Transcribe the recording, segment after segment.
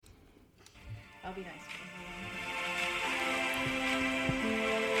I'll be nice.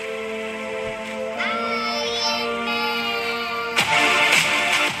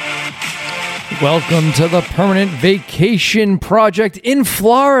 Welcome to the Permanent Vacation Project in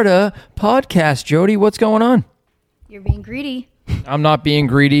Florida podcast. Jody, what's going on? You're being greedy. I'm not being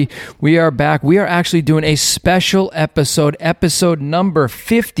greedy. We are back. We are actually doing a special episode number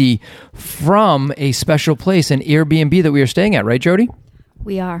 50 from a special place, an Airbnb that we are staying at, right, Jody?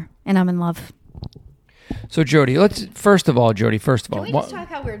 We are, and I'm in love. So, Jody, first of all, Can we just talk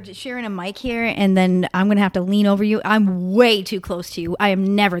how we're sharing a mic here, and then I'm going to have to lean over you? I'm way too close to you. I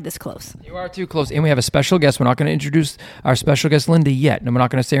am never this close. You are too close. And we have a special guest. We're not going to introduce our special guest, Linda, yet. And we're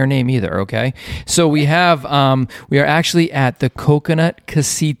not going to say her name either, okay? So we have, we are actually at the Coconut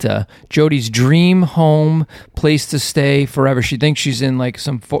Casita, Jody's dream home, place to stay forever. She thinks she's in like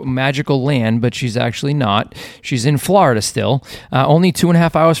some magical land, but she's actually not. She's in Florida still, only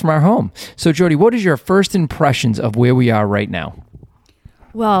 2.5 hours from our home. So, Jody, what is your first impressions of where we are right now?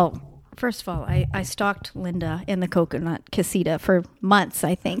 Well, first of all, I stalked Linda in the Coconut Casita for months,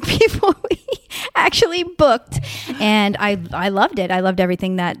 I think, before we actually booked. And I loved it. I loved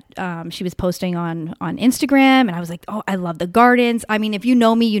everything that she was posting on Instagram. And I was like, oh, I love the gardens. I mean, if you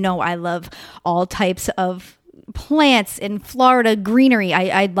know me, you know I love all types of plants in Florida, greenery.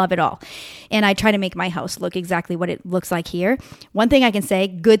 I love it all. And I try to make my house look exactly what it looks like here. One thing I can say,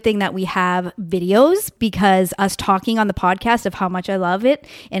 good thing that we have videos, because us talking on the podcast of how much I love it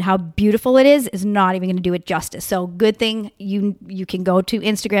and how beautiful it is not even going to do it justice. So good thing you can go to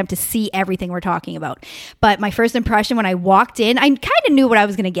Instagram to see everything we're talking about. But my first impression when I walked in, I kind of knew what I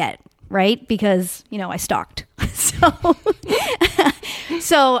was going to get, right? Because, I stalked.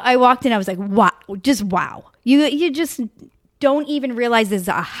 So I walked in, I was like, wow, just wow. You just don't even realize there's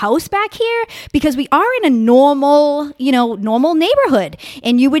a house back here, because we are in a normal neighborhood,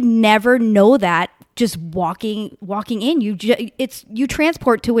 and you would never know that just walking in. You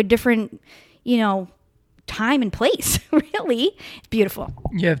transport to a different, time and place. Really beautiful.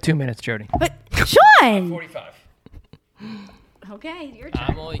 You have 2 minutes, Jody. But Sean, 45. Okay, your turn.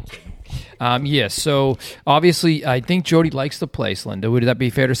 I'm only kidding. Yes, so obviously I think Jody likes the place, Linda. Would that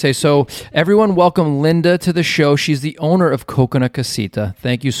be fair to say? So everyone welcome Linda to the show. She's the owner of Coconut Casita.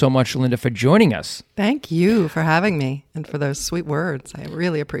 Thank you so much, Linda, for joining us. Thank you for having me and for those sweet words. I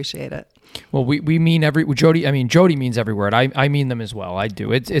really appreciate it. Well, we mean Jody means every word. I mean them as well. I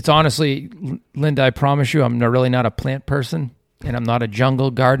do. It's honestly, Linda, I promise you, I'm really not a plant person, and I'm not a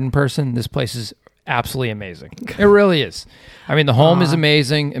jungle garden person. This place is absolutely amazing. It really is. I mean, the home is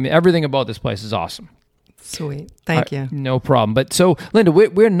amazing. I mean, everything about this place is awesome. Sweet. Thank you. No problem. But so, Linda,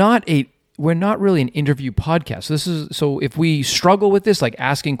 we're not really an interview podcast. So if we struggle with this, like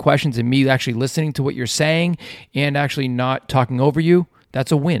asking questions and me actually listening to what you're saying and actually not talking over you,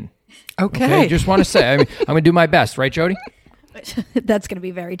 that's a win. Okay. Just want to say, I'm going to do my best, right, Jody? That's going to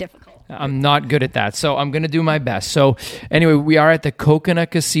be very difficult. I'm not good at that, so I'm going to do my best. So anyway, we are at the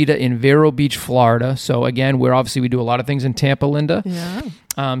Coconut Casita in Vero Beach, Florida. So again, we do a lot of things in Tampa, Linda.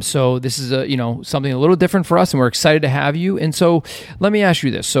 Yeah. So this is something a little different for us, and we're excited to have you. And so let me ask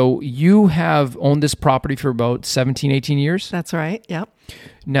you this. So you have owned this property for about 17, 18 years? That's right. Yep.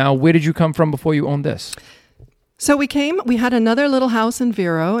 Now, where did you come from before you owned this? So we had another little house in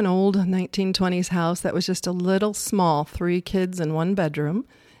Vero, an old 1920s house that was just a little small, 3 kids and 1 bedroom.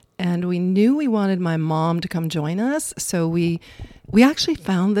 And we knew we wanted my mom to come join us. So we actually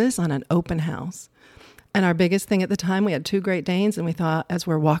found this on an open house. And our biggest thing at the time, we had 2 Great Danes, and we thought, as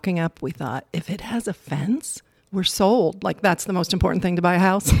we're walking up, we thought, if it has a fence, we're sold. Like, that's the most important thing to buy a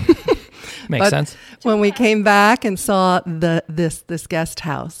house. Makes sense. When we came back and saw this guest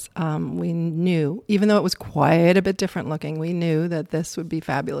house, we knew, even though it was quite a bit different looking, we knew that this would be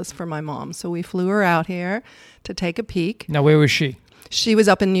fabulous for my mom. So we flew her out here to take a peek. Now, where was she? She was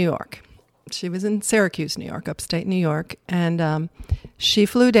up in New York. She was in Syracuse, New York, upstate New York. And she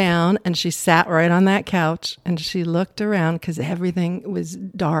flew down and she sat right on that couch and she looked around because everything was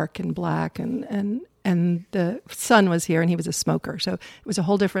dark and black and the son was here and he was a smoker. So it was a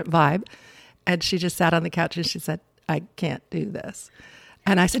whole different vibe. And she just sat on the couch and she said, I can't do this.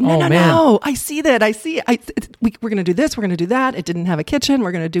 And I said, no, I see that. We're going to do this. We're going to do that. It didn't have a kitchen.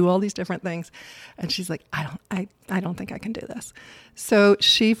 We're going to do all these different things. And she's like, I don't think I can do this. So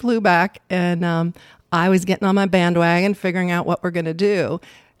she flew back and I was getting on my bandwagon, figuring out what we're going to do.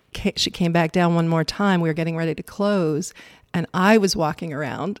 She came back down one more time. We were getting ready to close. And I was walking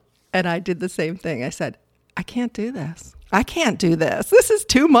around and I did the same thing. I said, I can't do this. I can't do this. This is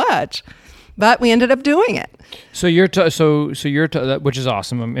too much. But we ended up doing it. So which is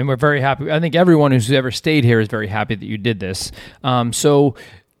awesome, and we're very happy. I think everyone who's ever stayed here is very happy that you did this. So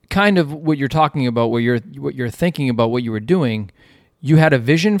kind of what you're talking about, what you're thinking about, what you were doing, you had a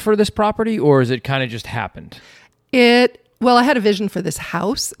vision for this property, or is it kind of just happened? Well, I had a vision for this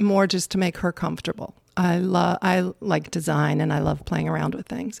house, more just to make her comfortable. I like design and I love playing around with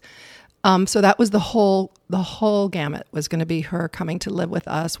things. So that was the whole gamut was going to be her coming to live with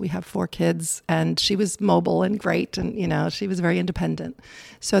us. We have 4 kids and she was mobile and great. And, she was very independent.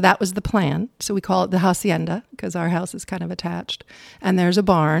 So that was the plan. So we call it the hacienda because our house is kind of attached. And there's a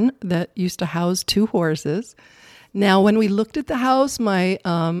barn that used to house 2 horses. Now, when we looked at the house, my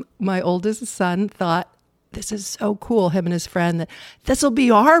oldest son thought, this is so cool, him and his friend, that this will be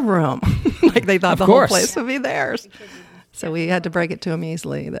our room. Like they thought the whole place would be theirs. So we had to break it to him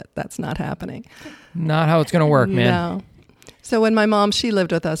easily that that's not happening. Not how it's going to work, man. No. So when my mom, she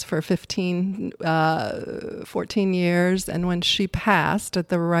lived with us for 14 years. And when she passed at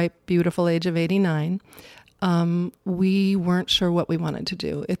the ripe, beautiful age of 89, we weren't sure what we wanted to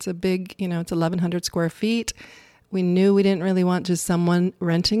do. It's a big, it's 1,100 square feet. We knew we didn't really want just someone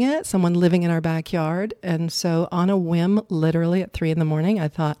renting it, someone living in our backyard. And so on a whim, literally at 3 a.m, I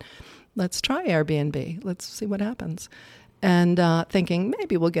thought, let's try Airbnb. Let's see what happens. And thinking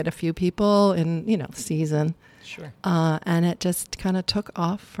maybe we'll get a few people in, season. Sure. And it just kind of took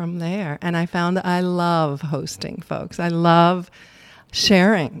off from there. And I found that I love hosting folks. I love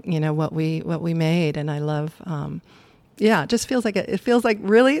sharing, what we made. And I love... it just feels like it feels like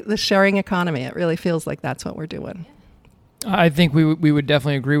really the sharing economy. It really feels like that's what we're doing. I think we would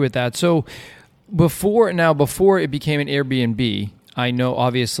definitely agree with that. So before it became an Airbnb, I know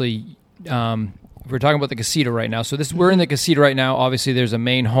obviously we're talking about the casita right now. So we're in the casita right now. Obviously, there's a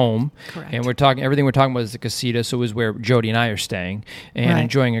main home, correct, and everything we're talking about is the casita. So is where Jody and I are staying and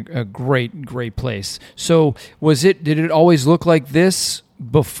enjoying a great place. So did it always look like this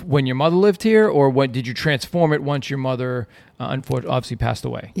when your mother lived here, or what did you transform it once your mother unfortunately obviously passed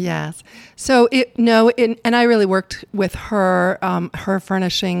away? Yes. So and I really worked with her, her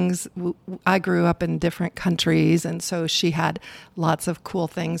furnishings. I grew up in different countries, and so she had lots of cool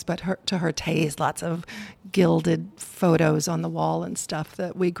things, but to her taste, lots of gilded photos on the wall and stuff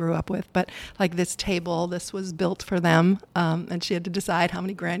that we grew up with. But like this table, this was built for them, and she had to decide how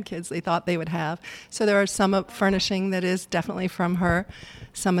many grandkids they thought they would have. So there are some furnishing that is definitely from her.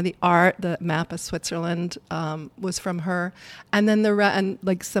 Some of the art, the map of Switzerland, was from her, and then and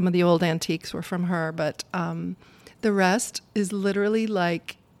like some of the old antiques were from her. But the rest is literally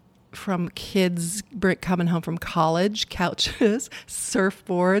like from kids coming home from college, couches,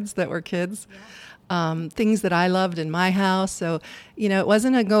 surfboards that were kids. Yeah. Things that I loved in my house. So, it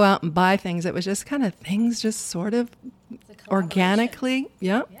wasn't a go out and buy things. It was just kind of things just sort of organically,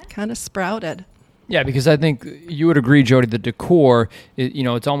 kind of sprouted. Yeah, because I think you would agree, Jody, the decor,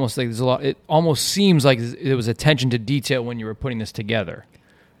 it's almost like there's a lot, it almost seems like there was attention to detail when you were putting this together.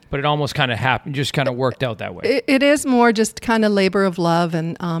 But it almost kind of happened, just kind of worked out that way. It is more just kind of labor of love.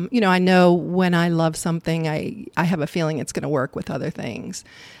 And, I know when I love something, I have a feeling it's going to work with other things.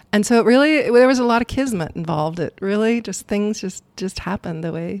 And so there was a lot of kismet involved. It really things just happened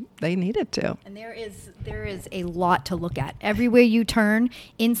the way they needed to. And there is a lot to look at. Everywhere you turn,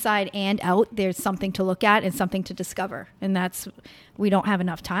 inside and out, there's something to look at and something to discover. And we don't have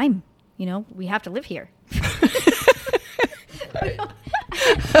enough time. We have to live here. I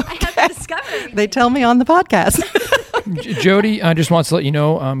have to discover everything. They tell me on the podcast. Jody just wants to let you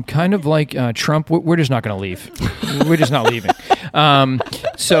know, kind of like Trump, we're just not going to leave. We're just not leaving.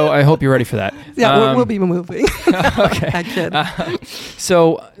 So I hope you're ready for that. Yeah, we'll be moving. Okay. I kid.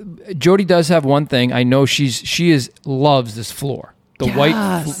 So Jody does have one thing. I know she loves this floor. The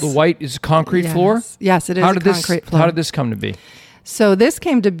white is concrete floor? Yes, it is concrete floor. How did this come to be? So this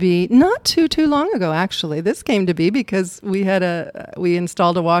came to be not too long ago, actually. This came to be because we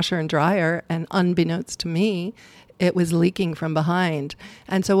installed a washer and dryer, and unbeknownst to me, it was leaking from behind.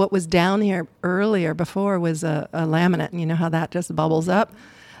 And so what was down here before was a laminate, and you know how that just bubbles up?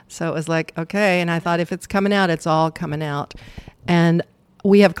 So it was like, okay, and I thought if it's coming out, it's all coming out. And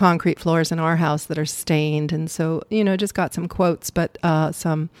we have concrete floors in our house that are stained, and so, just got some quotes, but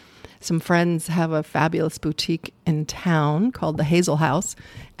some friends have a fabulous boutique in town called the Hazel House,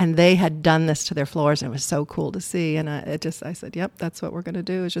 and they had done this to their floors, and it was so cool to see. And I said, yep, that's what we're going to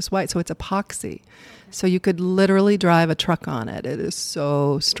do. It's just white. So it's epoxy. So you could literally drive a truck on it. It is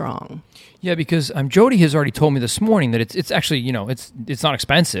so strong. Yeah, because Jody has already told me this morning that it's actually, it's not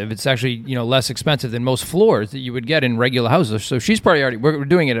expensive. It's actually, less expensive than most floors that you would get in regular houses. So she's probably we're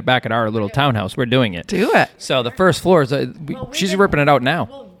doing it back at our little townhouse. We're doing it. Do it. So the first floor is, she's ripping it out now.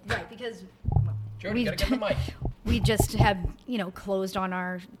 Well, right, because Jody, gotta get the mic. we just have, closed on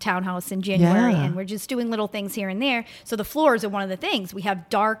our townhouse in January, Yeah. and we're just doing little things here and there. So the floors are one of the things. We have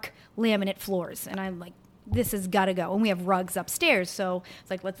dark laminate floors, and I'm like, this has got to go. And we have rugs upstairs, so it's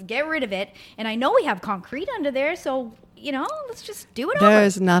like, let's get rid of it. And I know we have concrete under there, so let's just do it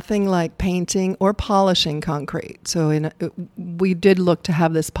There's over. nothing like painting or polishing concrete. So we did look to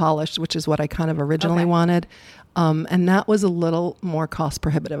have this polished, which is what I kind of originally Okay. wanted. And that was a little more cost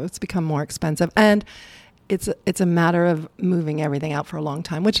prohibitive. It's become more expensive. And it's a matter of moving everything out for a long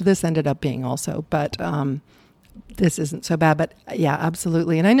time, which this ended up being also. But this isn't so bad. But yeah,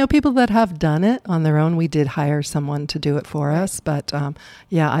 absolutely. And I know people that have done it on their own. We did hire someone to do it for us. But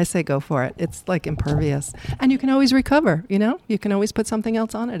yeah, I say go for it. It's like impervious. And you can always recover, You can always put something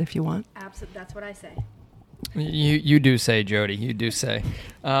else on it if you want. Absolutely, that's what I say. You do say, Jody. You do say.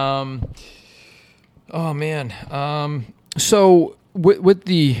 Oh man. So with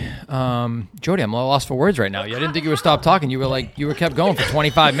the Jody, I'm lost for words right now. I didn't think you would stop talking. You were kept going for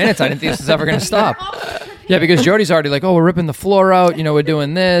 25 minutes. I didn't think this was ever going to stop. Yeah, because Jody's already like, oh, we're ripping the floor out. We're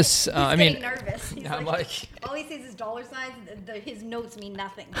doing this. He's getting nervous. He's I'm like, all he sees is dollar signs. His notes mean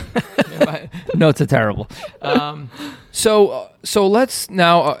nothing. Notes are terrible. So let's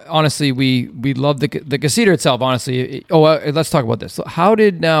now. Honestly, we love the casita itself. Honestly, let's talk about this. What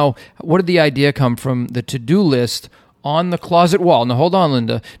did the idea come from? The to-do list on the closet wall. Now, hold on,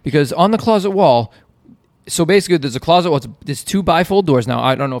 Linda, because on the closet wall. So basically, there's a closet. There's 2 bifold doors. Now,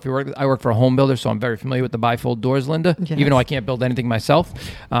 I don't know if you work. I work for a home builder, so I'm very familiar with the bifold doors, Linda. Yes. Even though I can't build anything myself,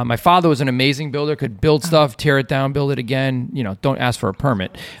 my father was an amazing builder. Could build stuff, tear it down, build it again. Don't ask for a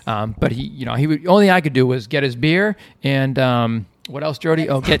permit. But he only I could do was get his beer and what else, Jody?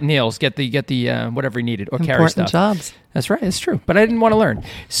 Oh, get nails, get the whatever he needed, or carry Important stuff. jobs. That's right. It's true. But I didn't want to learn.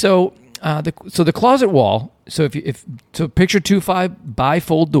 So the closet wall. So so picture 2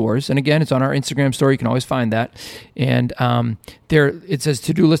 bifold doors, and again, it's on our Instagram story. You can always find that. And there it says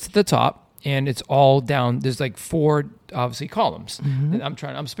to-do list at the top, and it's all down. There's like 4 obviously columns. Mm-hmm.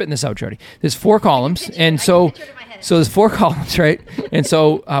 I'm spitting this out, Jody. There's 4 columns, and so there's 4 columns, right? And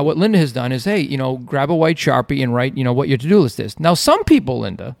so what Linda has done is, hey, grab a white Sharpie and write, what your to-do list is. Now, some people,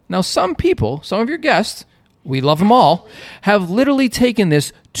 Linda. Some of your guests. We love them all, have literally taken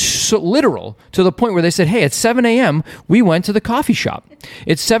this literal to the point where they said, hey, at 7 a.m., we went to the coffee shop.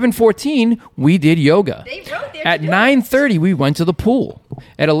 At 7:14, we did yoga. They wrote their At to-do 9:30, we went to the pool.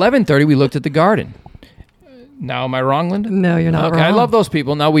 At 11:30, we looked at the garden. Now, am I wrong, Linda? No, you're not Okay, wrong. I love those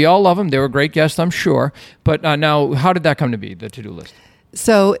people. Now, we all love them. They were great guests, I'm sure. But now, how did that come to be, the to-do list?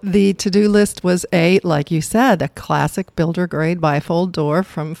 So the to-do list was like you said, a classic builder grade bifold door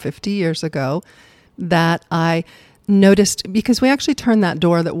from 50 years ago that I noticed, because we actually turned that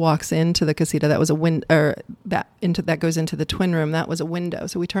door that walks into the casita, that was a window, that goes into the twin room, that was a window.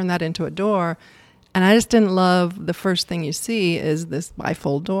 So we turned that into a door, and I just didn't love the first thing you see is this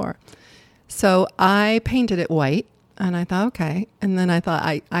bifold door. So I painted it white, and I thought, okay. And then I thought,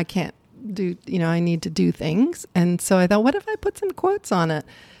 I can't do, I need to do things. And so I thought, what if I put some quotes on it?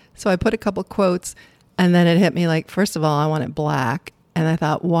 So I put a couple quotes, and then it hit me like, first of all, I want it black. And I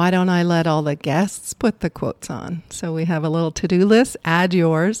thought, why don't I let all the guests put the quotes on? So we have a little to-do list, add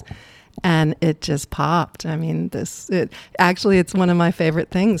yours, and it just popped. I mean, it's one of my favorite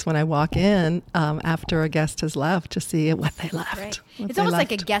things when I walk in after a guest has left to see what they left. Right. what It's they almost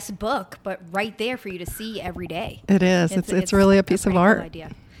like a left. guest book, but right there for you to see every day. It is. It's really a piece of pretty cool art.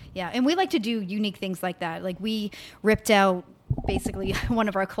 idea. Yeah, and we like to do unique things like that. Like we ripped out basically one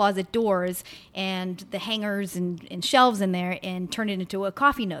of our closet doors and the hangers and shelves in there and turned it into a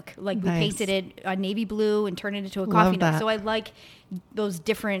coffee nook. Like we Nice. painted it a navy blue and turned it into a Love coffee nook. that. So I like those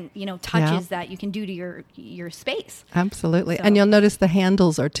different, touches that you can do to your space. Absolutely. So- And you'll notice the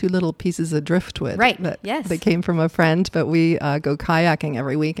handles are 2 little pieces of driftwood. Right. That, Yes. That came from a friend, but we go kayaking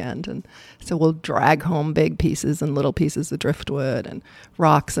every weekend. And so we'll drag home big pieces and little pieces of driftwood and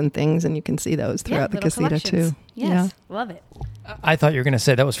rocks and things. And you can see those throughout the little casita collections. too. Yes, love it. I thought you were going to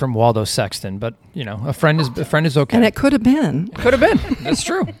say that was from Waldo Sexton, but, a friend is okay. And it could have been. Could have been. That's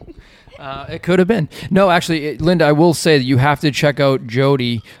true. It could have been. No, actually, Linda, I will say that you have to check out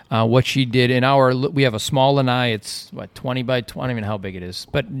Jody, what she did in we have a small lanai. It's 20 by 20. I don't even know how big it is.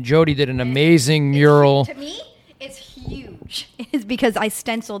 But Jody did an amazing mural. To me, it's huge. It's because I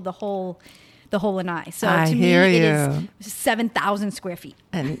stenciled the whole lanai. So I to hear me, you. it is 7,000 square feet.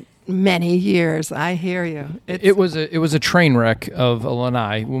 And many years. I hear you. It was a train wreck of a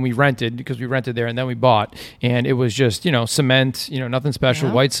lanai when we rented, because we rented there and then we bought, and it was just cement, nothing special,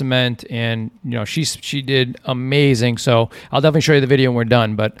 Yeah. white cement, and she did amazing. So I'll definitely show you the video when we're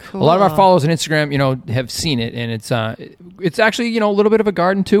done. But a lot of our Cool. followers on Instagram, have seen it, and it's actually a little bit of a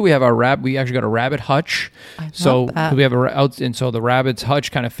garden too. We have our we actually got a rabbit hutch, so love that. we have and so the rabbit's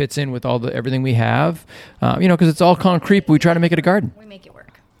hutch kind of fits in with everything we have, because it's all concrete. But we try to make it a garden. We make it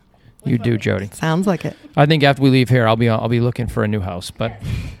work. You do, Jody. Sounds like it. I think after we leave here, I'll be looking for a new house. But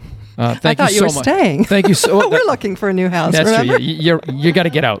thank I thought you you so were much. staying. Thank you so. We're looking for a new house. That's remember? true. You got to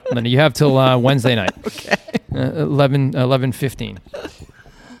get out, Linda. You have till Wednesday night. Okay. 11:15.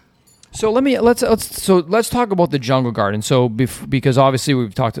 So let's talk about the jungle garden. So because obviously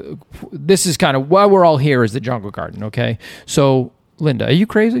we've talked. This is kind of why we're all here, is the jungle garden. Okay. So Linda, are you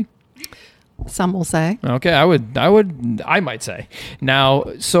crazy? Some will say. Okay, I might say. Now,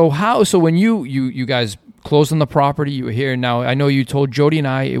 so when you guys closed on the property, you were here. Now, I know you told Jody and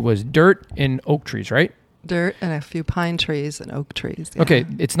I it was dirt and oak trees, right? Dirt and a few pine trees and oak trees. Yeah. Okay,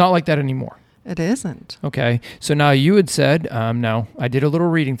 it's not like that anymore. It isn't. Okay, so now you had said, now I did a little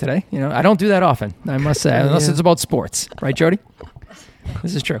reading today. I don't do that often, I must say, unless it's about sports, right, Jody?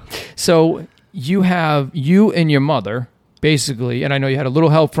 This is true. So you and your mother, basically, and I know you had a little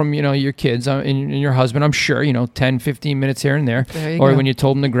help from, your kids and your husband, I'm sure, 10, 15 minutes here and there, There you or go. when you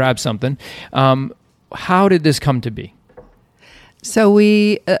told them to grab something. How did this come to be? So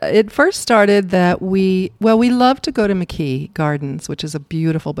it first started that we love to go to McKee Gardens, which is a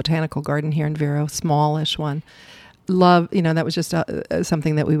beautiful botanical garden here in Vero, smallish one. Love, that was just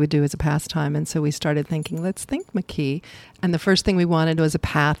something that we would do as a pastime. And so we started thinking, let's think McKee. And the first thing we wanted was a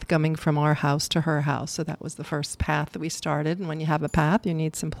path coming from our house to her house. So that was the first path that we started. And when you have a path, you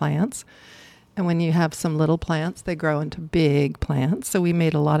need some plants. And when you have some little plants, they grow into big plants. So we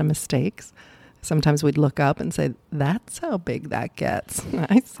made a lot of mistakes. Sometimes we'd look up and say, that's how big that gets.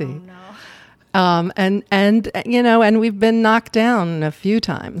 I see. Oh, no. And we've been knocked down a few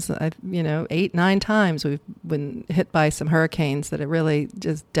times, 8, 9 times. We've been hit by some hurricanes that it really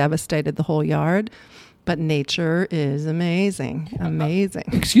just devastated the whole yard. But nature is amazing.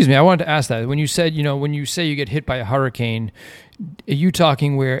 Excuse me, I wanted to ask that. When you said, when you say you get hit by a hurricane, are you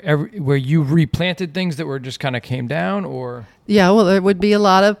talking where you replanted things that were just kind of came down, or? Yeah, well, there would be a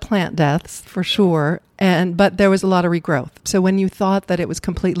lot of plant deaths for sure. But there was a lot of regrowth. So when you thought that it was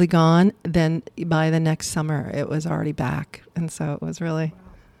completely gone, then by the next summer, it was already back. And so it was really.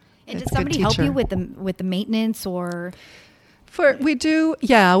 And it's did a good somebody help you teacher. with the maintenance or? We do,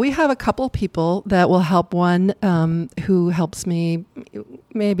 yeah. We have a couple people that will help. One who helps me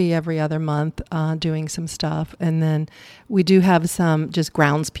maybe every other month doing some stuff, and then we do have some just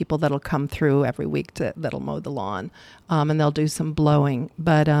grounds people that'll come through every week that'll mow the lawn, and they'll do some blowing.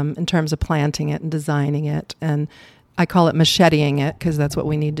 But in terms of planting it and designing it, and I call it macheteing it because that's what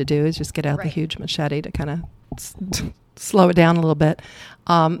we need to do is just get out the Right. huge machete to kind of slow it down a little bit.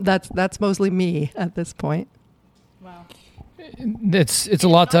 That's mostly me at this point. Wow. It's a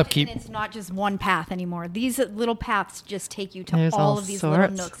lot to upkeep. And it's not just one path anymore. These little paths just take you to There's all all of these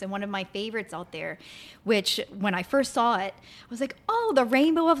sorts. little nooks. And one of my favorites out there, which when I first saw it, I was like, oh, the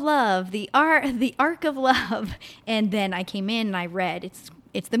rainbow of love, the arc of love. And then I came in and I read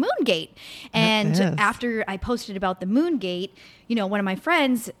it's the Moon Gate. And is. after I posted about the Moon Gate, one of my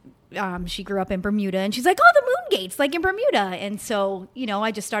friends, she grew up in Bermuda, and she's like, oh, the Moon Gate's like in Bermuda. And so,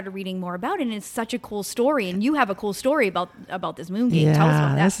 I just started reading more about it, and it's such a cool story. And you have a cool story about this Moon Gate. Yeah, Tell us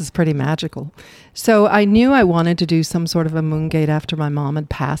about that. this is pretty magical. So I knew I wanted to do some sort of a moon gate after my mom had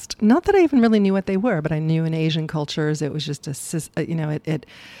passed. Not that I even really knew what they were, but I knew in Asian cultures it was just it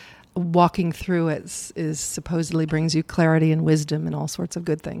walking through it is supposedly brings you clarity and wisdom and all sorts of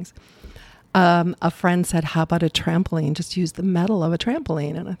good things. A friend said, how about a trampoline? Just use the metal of a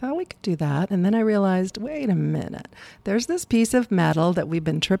trampoline. And I thought we could do that. And then I realized, wait a minute. There's this piece of metal that we've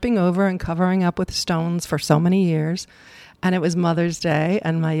been tripping over and covering up with stones for so many years. And it was Mother's Day,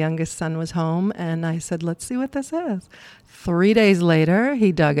 and my youngest son was home. And I said, let's see what this is. 3 days later,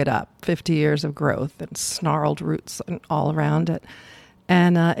 he dug it up, 50 years of growth and snarled roots all around it.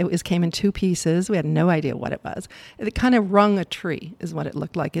 And it came in 2 pieces. We had no idea what it was. It kind of rung a tree is what it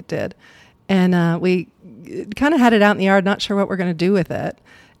looked like it did. And we kind of had it out in the yard, not sure what we're going to do with it.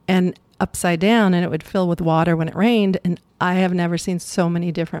 And upside down, and it would fill with water when it rained. And I have never seen so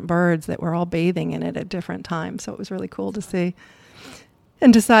many different birds that were all bathing in it at different times. So it was really cool to see.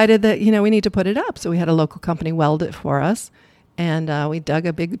 And decided that, we need to put it up. So we had a local company weld it for us. And we dug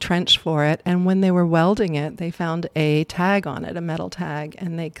a big trench for it. And when they were welding it, they found a tag on it, a metal tag.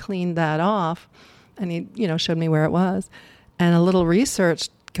 And they cleaned that off. And he, showed me where it was. And a little research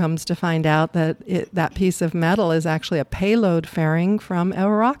comes to find out that that piece of metal is actually a payload fairing from a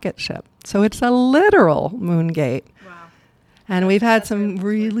rocket ship. So it's a literal moon gate. Wow. And we've had some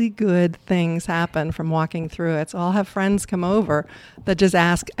really good things happen from walking through it. So I'll have friends come over that just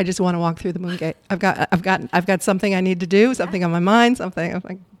ask, I just want to walk through the moon gate. I've got something I need to do, something on my mind, something. I'm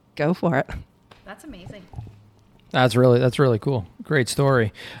like, go for it. That's amazing. That's really cool. Great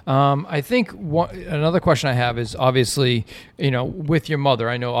story. I think another question I have is obviously, with your mother,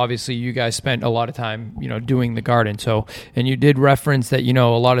 I know obviously you guys spent a lot of time, doing the garden. So, and you did reference that, a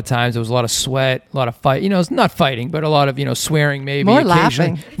lot of times there was a lot of sweat, a lot of fight, it's not fighting, but a lot of, swearing maybe. More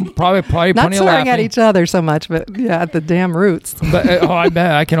laughing. Probably Not plenty of laughing. Not swearing at each other so much, but yeah, at the damn roots. But I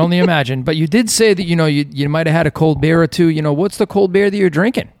bet, I can only imagine. But you did say that, you might have had a cold beer or two. What's the cold beer that you're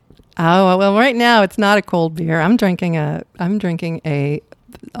drinking? Oh, well, right now it's not a cold beer. I'm drinking a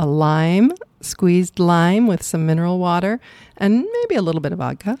lime, squeezed lime with some mineral water and maybe a little bit of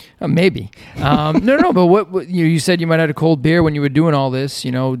vodka. Maybe. No, but what you said you might have had a cold beer when you were doing all this,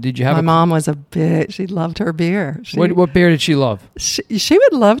 did you have My mom was she loved her beer. What beer did she love? She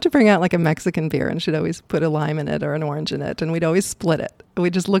would love to bring out like a Mexican beer, and she'd always put a lime in it or an orange in it, and we'd always split it.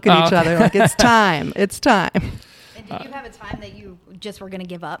 We'd just look at each other like, it's time. It's time. And did you have a time that you just were going to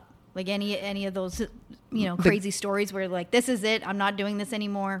give up? Like any of those, crazy stories where like, this is it, I'm not doing this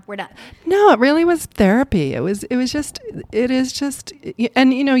anymore, we're done. No, it really was therapy. It is just,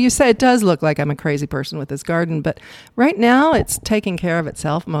 and you say it does look like I'm a crazy person with this garden, but right now it's taking care of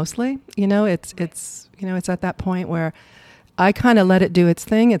itself mostly. It's at that point where I kind of let it do its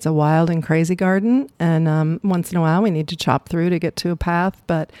thing. It's a wild and crazy garden, and once in a while we need to chop through to get to a path,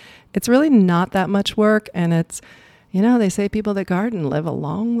 but it's really not that much work, and it's, they say people that garden live a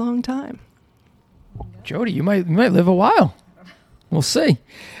long, long time. Jody, you might live a while. We'll see.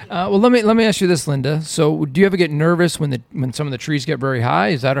 Well, let me ask you this, Linda. So, do you ever get nervous when some of the trees get very high?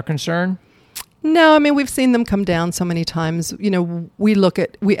 Is that a concern? No, I mean, we've seen them come down so many times. We look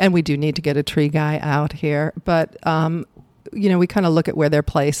at we do need to get a tree guy out here, but we kind of look at where they're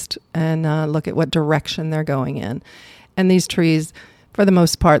placed and look at what direction they're going in. And these trees, for the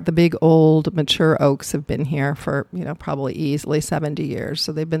most part, the big old mature oaks have been here for, probably easily 70 years.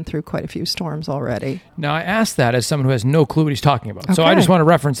 So they've been through quite a few storms already. Now, I asked that as someone who has no clue what he's talking about. Okay. So I just want to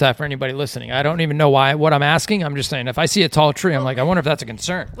reference that for anybody listening. I don't even know what I'm asking. I'm just saying, if I see a tall tree, I'm like, I wonder if that's a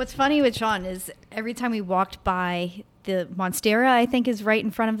concern. What's funny with Sean is every time we walked by the Monstera, I think is right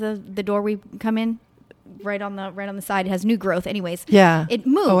in front of the door we come in. Right on the side. It has new growth. Anyways. Yeah. It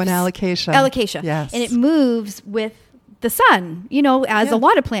moves. Oh, an alocasia. Alocasia. Yes. And it moves with the sun, as a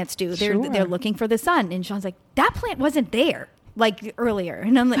lot of plants do. They're looking for the sun. And Sean's like, that plant wasn't there like earlier.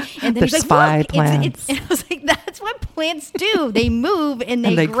 And I'm like, and then he's like, spy look, plants. and I was like, that's what plants do. They move and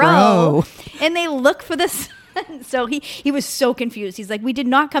they, grow and they look for the sun. So he was so confused. He's like, we did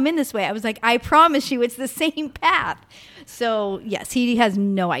not come in this way. I was like, I promise you it's the same path. So yes, he has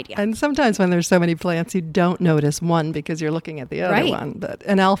no idea. And sometimes when there's so many plants, you don't notice one because you're looking at the other one.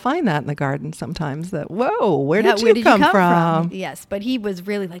 And I'll find that in the garden sometimes that, whoa, where did you come from? Yes, but he was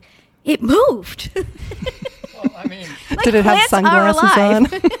really like, it moved. Well, I mean, like, did it have sunglasses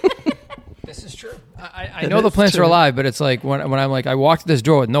on? This is true. I know the plants are alive, but it's like when I'm like, I walked this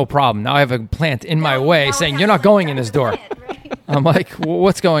door with no problem. Now I have a plant in my way saying, you're not going in this door. Right? I'm like,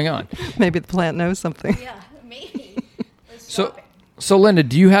 what's going on? Maybe the plant knows something. Yeah, maybe. So Linda,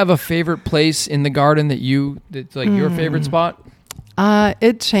 do you have a favorite place in the garden that's like your favorite spot?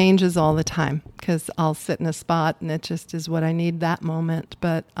 It changes all the time because I'll sit in a spot and it just is what I need that moment.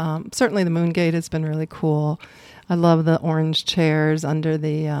 But certainly the moon gate has been really cool. I love the orange chairs under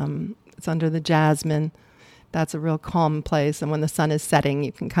the jasmine. That's a real calm place. And when the sun is setting,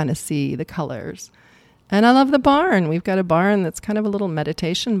 you can kind of see the colors. And I love the barn. We've got a barn that's kind of a little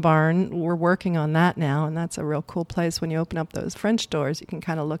meditation barn. We're working on that now, and that's a real cool place. When you open up those French doors, you can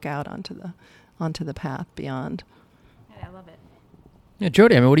kind of look out onto the path beyond. Yeah, I love it. Yeah,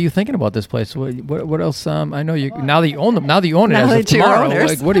 Jody, I mean, what are you thinking about this place? What else? I know you now that you own them. Now that you own it, as of tomorrow,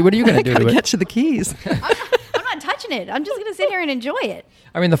 like, what are you going to do to it? Get you the keys. I'm not touching it. I'm just going to sit here and enjoy it.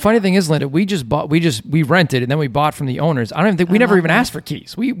 I mean, the funny thing is, Linda, we rented and then we bought from the owners. I don't even think we never even asked for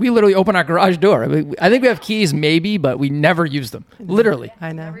keys. We literally open our garage door. I think we have keys maybe, but we never use them. Literally.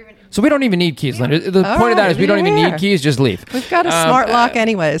 I know. So we don't even need keys, Linda. The point of that is we don't even need keys. Just leave. We've got a smart lock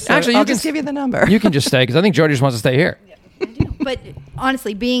anyway. So actually, I'll just give you the number. You can just stay because I think Jody just wants to stay here. I do. But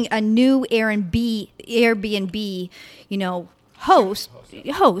honestly, being a new Airbnb,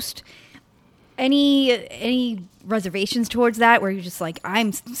 host, any reservations towards that where you're just like,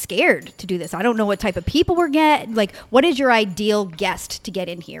 I'm scared to do this. I don't know what type of people we're getting. Like, what is your ideal guest to get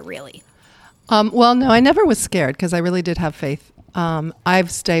in here, really? Well, no, I never was scared because I really did have faith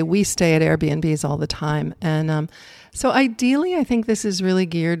We stay at Airbnbs all the time. And so ideally, I think this is really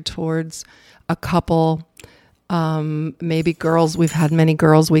geared towards a couple, maybe girls. We've had many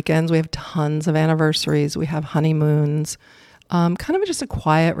girls' weekends. We have tons of anniversaries. We have honeymoons, kind of just a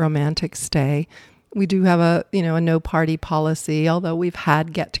quiet, romantic stay. We do have a no party policy, although we've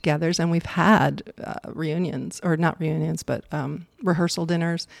had get-togethers and we've had reunions, or not reunions, but rehearsal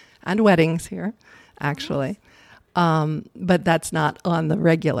dinners and weddings here, actually. But that's not on the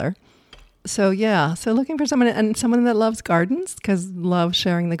regular. So looking for someone that loves gardens, because loves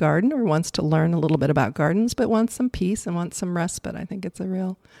sharing the garden, or wants to learn a little bit about gardens, but wants some peace and wants some respite. I think it's a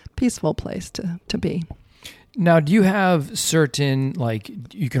real peaceful place to be. Now, do you have certain,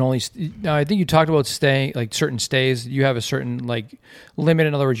 you can only, now I think you talked about staying, certain stays. Do you have a certain, limit?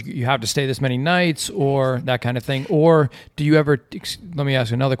 In other words, you have to stay this many nights or that kind of thing? Or do you ever, let me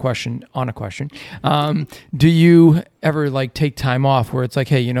ask another question on a question. Do you ever, take time off where it's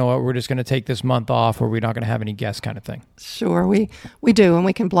hey, you know what, we're just going to take this month off or we're not going to have any guests kind of thing? Sure, we do. And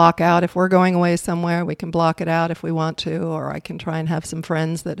we can block out, if we're going away somewhere, we can block it out if we want to, or I can try and have some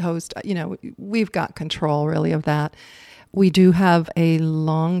friends that host. We've got control, really, of that. We do have a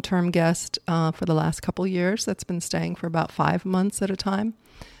long-term guest for the last couple of years that's been staying for about 5 months at a time,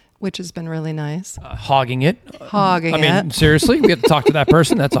 which has been really nice. Hogging it. I mean, seriously, we have to talk to that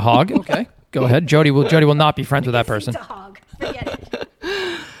person. That's a hog. Okay, go ahead. Jody will not be friends with that person. It's a hog. Forget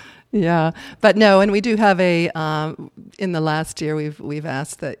it. Yeah, but no, and we do have a. In the last year, we've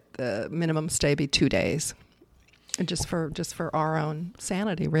asked that the minimum stay be 2 days. Just for our own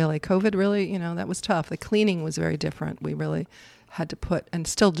sanity, really. COVID really, that was tough. The cleaning was very different. We really had to put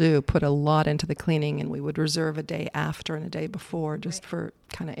a lot into the cleaning, and we would reserve a day after and a day before just for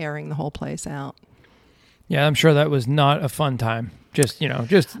kind of airing the whole place out. Yeah, I'm sure that was not a fun time. Just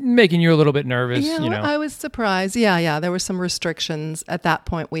making you a little bit nervous. Yeah, I was surprised. Yeah, there were some restrictions. At that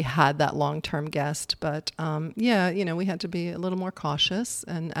point, we had that long-term guest, but we had to be a little more cautious,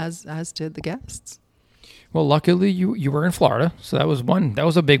 and as did the guests. Well, luckily you were in Florida, so that was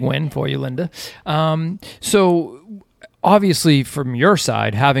a big win for you, Linda. So obviously from your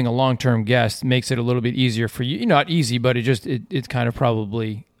side, having a long-term guest makes it a little bit easier for you. Not easy, but it's kind of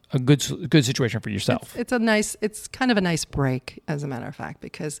probably a good situation for yourself. It's kind of a nice break, as a matter of fact,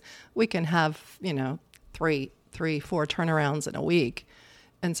 because we can have 3, 4 turnarounds in a week,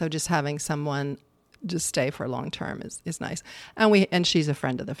 and so just having someone just stay for long term is nice. And she's a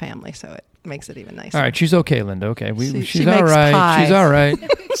friend of the family, so it makes it even nicer. All right, she's okay, Linda. Okay, she's all makes right. pie. She's all right.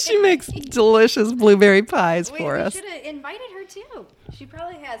 She makes delicious blueberry pies for us. We should have invited her too. She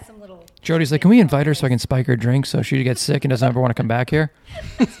probably has some little. Jody's like, can we invite her so I can spike her drink so she gets sick and doesn't ever want to come back here?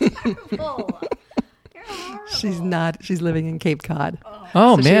 Terrible. You're horrible. She's not. She's living in Cape Cod.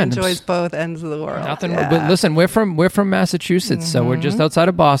 Oh so man, she enjoys both ends of the world. Nothing. Yeah. But listen, we're from Massachusetts, so we're just outside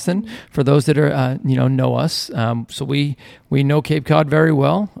of Boston. For those that are know us, so we know Cape Cod very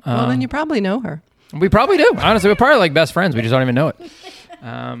well. Well, then you probably know her. We probably do. Honestly, we're probably like best friends. We just don't even know it.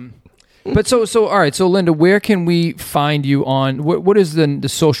 But so all right. So Linda, where can we find you on? What is the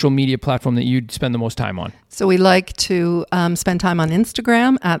social media platform that you spend the most time on? So we like to spend time on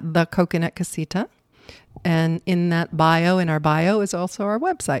Instagram at the Coconut Casita. And in our bio is also our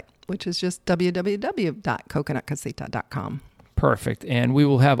website, which is just www.coconutcasita.com. Perfect. And we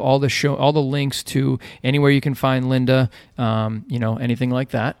will have all the links to anywhere you can find Linda, anything like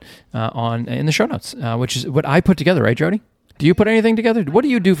that, in the show notes, which is what I put together, right, Jody? Do you put anything together? What do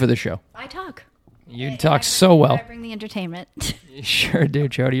you do for the show? I talk. You talk so well. I bring the entertainment. You sure do,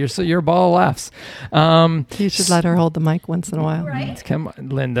 Jody. You're a ball of laughs. You should let her hold the mic once in a while. Right? Come on,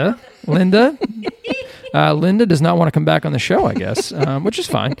 Linda. Linda does not want to come back on the show, I guess, which is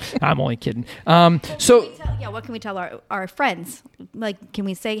fine. I'm only kidding. What can we tell our friends? Can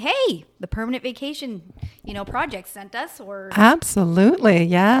we say, hey, the Permanent Vacation, project sent us, or? Absolutely.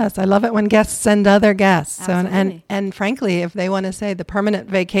 Yes. I love it when guests send other guests. Absolutely. So, and frankly, if they want to say the Permanent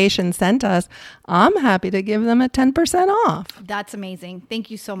Vacation sent us, I'm happy to give them a 10% off. That's amazing.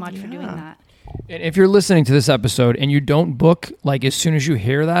 Thank you so much for doing that. And if you're listening to this episode and you don't book, as soon as you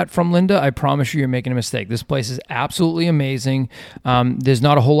hear that from Linda, I promise you're making a mistake. This place is absolutely amazing. There's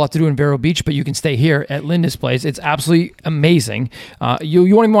not a whole lot to do in Vero Beach, but you can stay here at Linda's place. It's absolutely amazing. You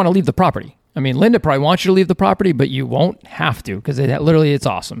won't even want to leave the property. I mean, Linda probably wants you to leave the property, but you won't have to because it's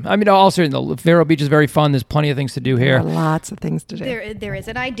awesome. I mean, also, Vero Beach is very fun. There's plenty of things to do here. There are lots of things to do. There is,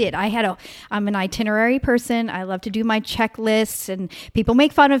 and I'm an itinerary person. I love to do my checklists, and people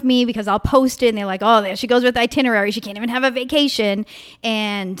make fun of me because I'll post it, and they're like, oh, there she goes with the itinerary. She can't even have a vacation.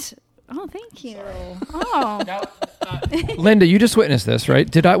 And Oh, thank you. Oh, Linda, you just witnessed this, right?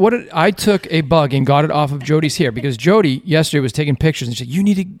 I took a bug and got it off of Jody's hair because Jody yesterday was taking pictures and she said, "You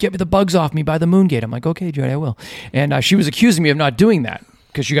need to get the bugs off me by the moon gate." I'm like, "Okay, Jody, I will." And she was accusing me of not doing that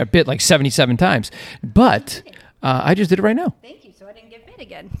because she got bit like 77 times. But I just did it right now. thank you. So I didn't get bit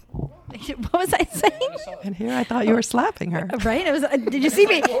again. What was I saying? And here I thought you were slapping her. Right? It was. Did you see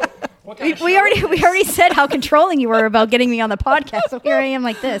me? We already said how controlling you were about getting me on the podcast. So here I am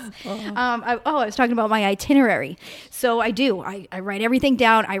like this. I was talking about my itinerary. So I do. I write everything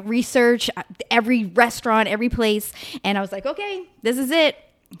down. I research every restaurant, every place, and I was like, okay, this is it.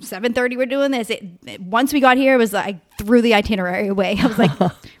 7:30, we're doing this. Once we got here, it was I threw the itinerary away. I was like,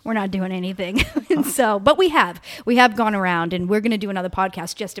 we're not doing anything. And so, but we have gone around, and we're going to do another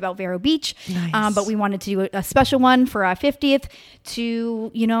podcast just about Vero Beach. Nice. But we wanted to do a special one for our 50th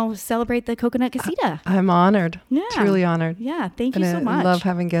to, celebrate the Coconut Casita. I'm honored. Yeah. Truly honored. Yeah. Thank And you so I much. love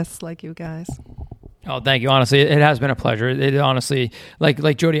having guests like you guys. Oh, thank you. Honestly, it has been a pleasure. It honestly,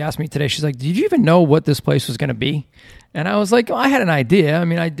 like Jody asked me today, she's like, "Did you even know what this place was going to be?" And I was like, I had an idea. I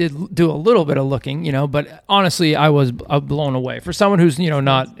mean, I did do a little bit of looking, but honestly, I was blown away. For someone who's,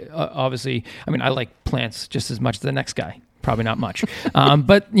 not obviously, I mean, I like plants just as much as the next guy. Probably not much.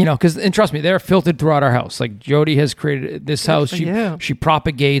 But, and trust me, they're filtered throughout our house. Like Jody has created this house. She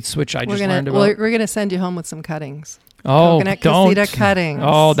propagates, which I just learned about. We're going to send you home with some cuttings. Oh, Coconut don't. Casita cuttings.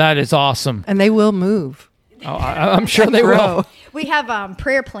 Oh, that is awesome. And they will move. Oh, I'm sure they will. We have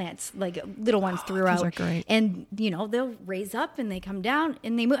prayer plants, like little ones throughout. Those are great. And, they'll raise up and they come down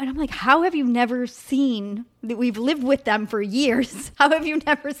and they move. And I'm like, how have you never seen that? We've lived with them for years. How have you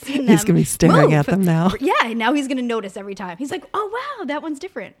never seen them? He's going to be staring move? at them now. Yeah. And now he's going to notice every time. He's like, oh, wow, that one's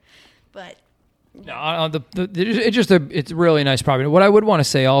different. But No, it's really nice property. What I would want to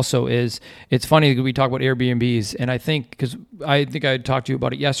say also is it's funny that we talk about Airbnbs, and I think I talked to you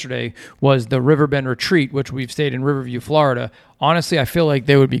about it yesterday, was the Riverbend Retreat, which we've stayed in Riverview, Florida. Honestly, I feel like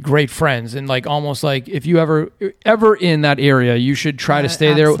they would be great friends, and like almost like if you ever in that area, you should try to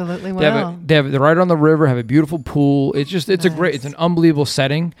stay there. Absolutely, they're right on the river, have a beautiful pool. It's an unbelievable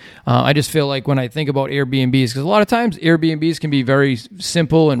setting. I just feel like when I think about Airbnbs, because a lot of times Airbnbs can be very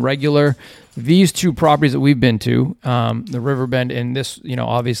simple and regular. These two properties that we've been to, the Riverbend and this,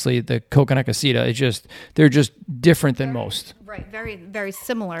 obviously the Coconut Casita, they're just different than most. right, very, very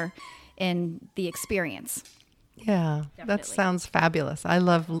similar in the experience. Yeah, that Definitely. sounds fabulous. I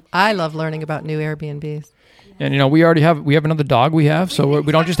love learning about new Airbnbs. And we already have another dog so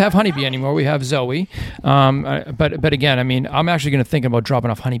we don't just have Honeybee anymore. We have Zoe. But again, I mean, I'm actually going to think about dropping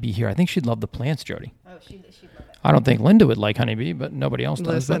off Honeybee here. I think she'd love the plants, Jody. Oh, she'd love it. I don't think Linda would like Honeybee, but nobody else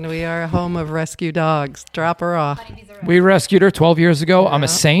does. Listen, we are a home of rescue dogs. Drop her off. We rescued her 12 years ago. Yeah. I'm a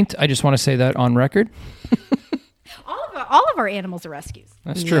saint. I just want to say that on record. All of our animals are rescues.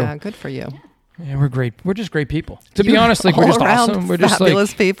 That's true. Yeah, good for you. Yeah, we're great. We're just great people. To be honest, like we're just all-around awesome. We're just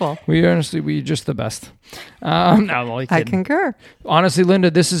fabulous people. we just the best. No, I'm only I kidding. concur. Honestly, Linda,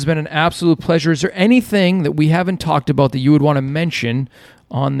 this has been an absolute pleasure. Is there anything that we haven't talked about that you would want to mention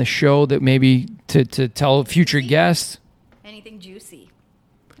on the show that maybe to tell future guests? Anything juicy.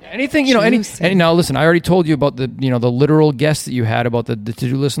 Anything, Juicy. and now listen, I already told you about the literal guests that you had about the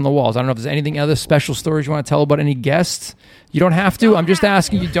to-do list on the walls. I don't know if there's anything other special stories you want to tell about any guests. You don't have to. I'm just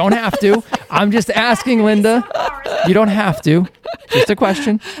asking. You don't have to. I'm just asking, Linda. You don't have to. Just a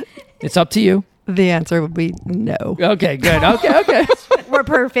question. It's up to you. The answer would be no. Okay, good. Okay. We're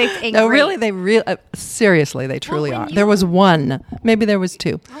perfect. And No, great. really, seriously, they truly when are. you- There was one, maybe there was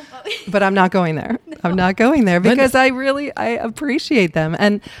two, but I'm not going there. I'm not going there because I appreciate them.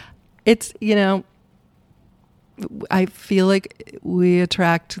 And it's, I feel like we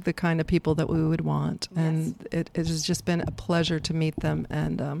attract the kind of people that we would want. And it has just been a pleasure to meet them.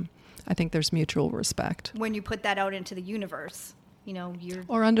 And I think there's mutual respect. When you put that out into the universe, you're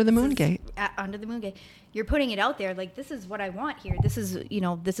Or under the moon gate. Under the moon gate, you're putting it out there. Like, this is what I want here. This is,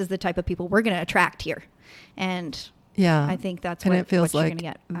 this is the type of people we're going to attract here. And Yeah. I think that's and what, it feels what you're like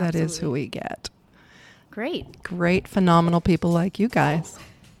going to get. that is who Absolutely. we get. Great. Great, phenomenal people like you guys.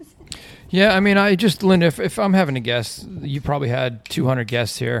 Yeah, I mean, Linda, if I'm having a guest, you probably had 200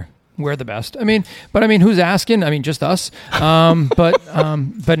 guests here. We're the best. I mean, who's asking? I mean, just us.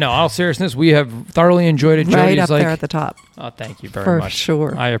 But no, all seriousness, we have thoroughly enjoyed it. Right Jody's up there at the top. Oh, thank you very For much.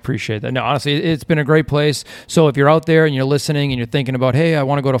 sure. I appreciate that. No, honestly, it's been a great place. So if you're out there and you're listening and you're thinking about, hey, I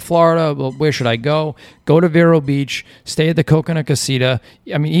want to go to Florida, well, where should I go? Go to Vero Beach, stay at the Coconut Casita.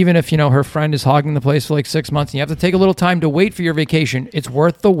 I mean, even if, her friend is hogging the place for like 6 months and you have to take a little time to wait for your vacation, it's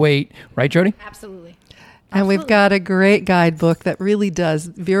worth the wait. Right, Jody? Absolutely. And we've got a great guidebook that really does.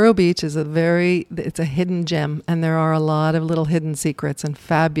 Vero Beach is it's a hidden gem, and there are a lot of little hidden secrets and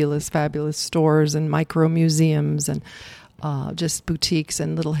fabulous, fabulous stores and micro museums and just boutiques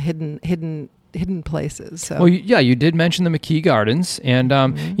and little hidden places. So. Well, you did mention the McKee Gardens, and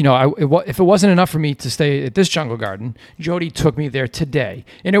if it wasn't enough for me to stay at this jungle garden, Jody took me there today,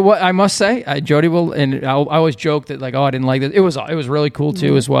 and I must say, Jody will, and I always joke that like, oh, I didn't like this. It was really cool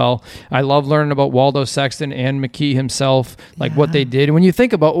too as well. I love learning about Waldo Sexton and McKee himself, like what they did. And when you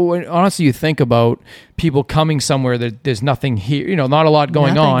think about, honestly, you think about people coming somewhere that there's nothing here, not a lot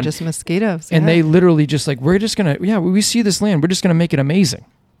going on, just mosquitoes, and they literally just like, we see this land, we're just gonna make it amazing.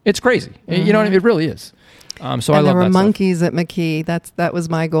 It's crazy. Mm-hmm. You know what I mean? It really is. So I love that. There were monkeys at McKee. That was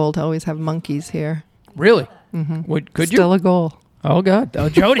my goal, to always have monkeys here. Really? Mm-hmm. Could you? Still a goal. Oh, God. Oh,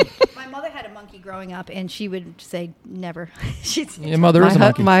 Jody. My mother had a monkey growing up, and she would say never. Your mother is a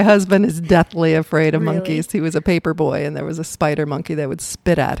monkey. My husband is deathly afraid of monkeys. He was a paper boy, and there was a spider monkey that would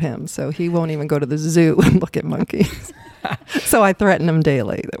spit at him, so he won't even go to the zoo and look at monkeys. So I threaten him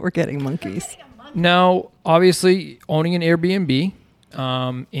daily that we're getting monkeys. Now, obviously, owning an Airbnb,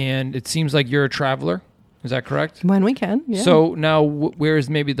 and it seems like you're a traveler. Is that correct? When we can, yeah. So now, where is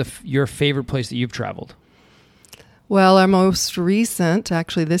maybe your favorite place that you've traveled? Well, our most recent,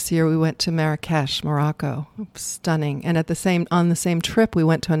 actually this year, we went to Marrakesh, Morocco. Stunning. And on the same trip, we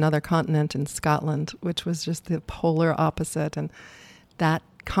went to another continent in Scotland, which was just the polar opposite. And that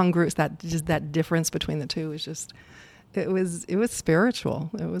congruence, that difference between the two was just, it was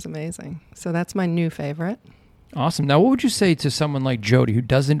spiritual. It was amazing. So that's my new favorite. Awesome. Now, what would you say to someone like Jody who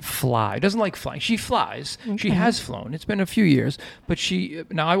doesn't like flying? She flies. Okay. She has flown. It's been a few years, but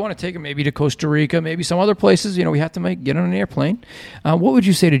now I want to take her maybe to Costa Rica, maybe some other places. We have to get on an airplane. What would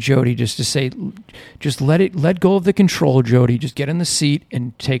you say to Jody just to say, just let go of the control, Jody. Just get in the seat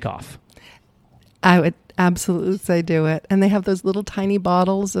and take off. I would absolutely say do it. And they have those little tiny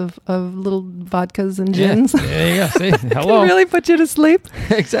bottles of little vodkas and gins. Yeah, there you go. See, hello. Can really put you to sleep.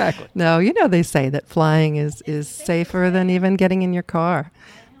 Exactly. No, they say that flying is safer than even getting in your car.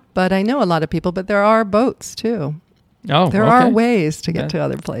 But I know a lot of people, but there are boats too. Oh, there are ways to get to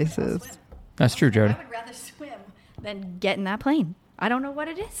other places. That's true, Jody. I would rather swim than get in that plane. I don't know what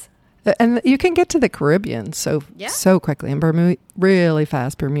it is. And you can get to the Caribbean so quickly. And Bermuda, really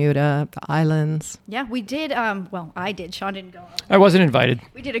fast. Bermuda, the islands. Yeah, we did. I did. Sean didn't go. I wasn't invited.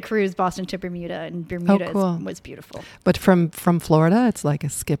 We did a cruise, Boston to Bermuda, and Bermuda was beautiful. But from Florida, it's like a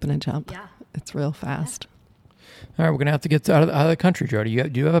skip and a jump. Yeah. It's real fast. All right, we're going to have to get out of the country, Jody. You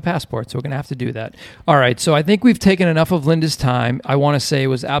do have a passport, so we're going to have to do that. All right, so I think we've taken enough of Linda's time. I want to say it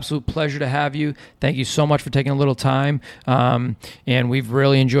was an absolute pleasure to have you. Thank you so much for taking a little time, and we've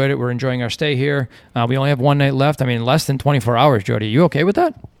really enjoyed it. We're enjoying our stay here. We only have one night left. I mean, less than 24 hours, Jody. Are you okay with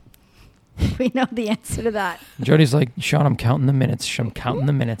that? We know the answer to that. Jody's like, Sean, I'm counting the minutes.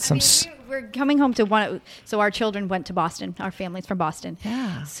 We're coming home to so our children went to Boston. Our family's from Boston.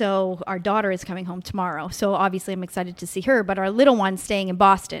 Yeah. So our daughter is coming home tomorrow. So obviously I'm excited to see her, but our little one's staying in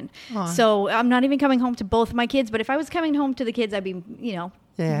Boston. Aww. So I'm not even coming home to both of my kids, but if I was coming home to the kids, I'd be, more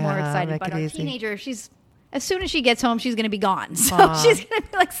excited. But our teenager, as soon as she gets home, she's going to be gone. So she's going to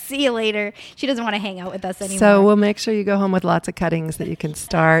be like, see you later. She doesn't want to hang out with us anymore. So we'll make sure you go home with lots of cuttings that you can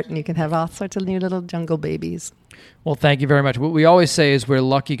start, and you can have all sorts of new little jungle babies. Well, thank you very much. What we always say is we're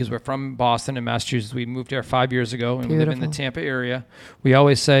lucky because we're from Boston and Massachusetts. We moved here 5 years ago and we live in the Tampa area. We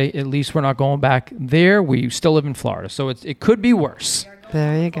always say, at least we're not going back there. We still live in Florida. So it could be worse.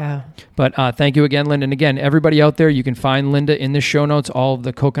 There you go. But thank you again, Linda. And again, everybody out there, you can find Linda in the show notes. All of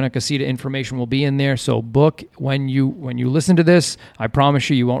the Coconut Casita information will be in there. So book when you listen to this. I promise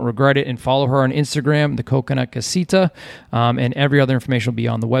you won't regret it. And follow her on Instagram, the Coconut Casita. And every other information will be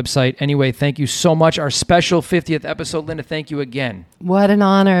on the website. Anyway, thank you so much. Our special 50th episode, Linda, thank you again. What an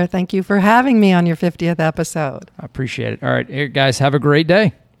honor. Thank you for having me on your 50th episode. I appreciate it. All right, here, guys, have a great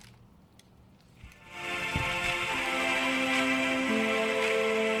day.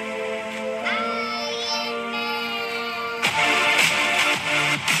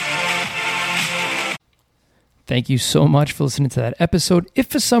 Thank you so much for listening to that episode. If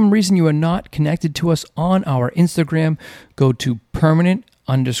for some reason you are not connected to us on our Instagram, go to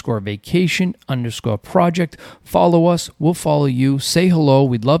permanent_vacation_project. Follow us. We'll follow you. Say hello.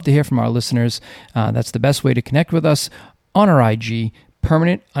 We'd love to hear from our listeners. That's the best way to connect with us on our IG,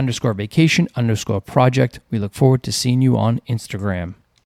 permanent_vacation_project. We look forward to seeing you on Instagram.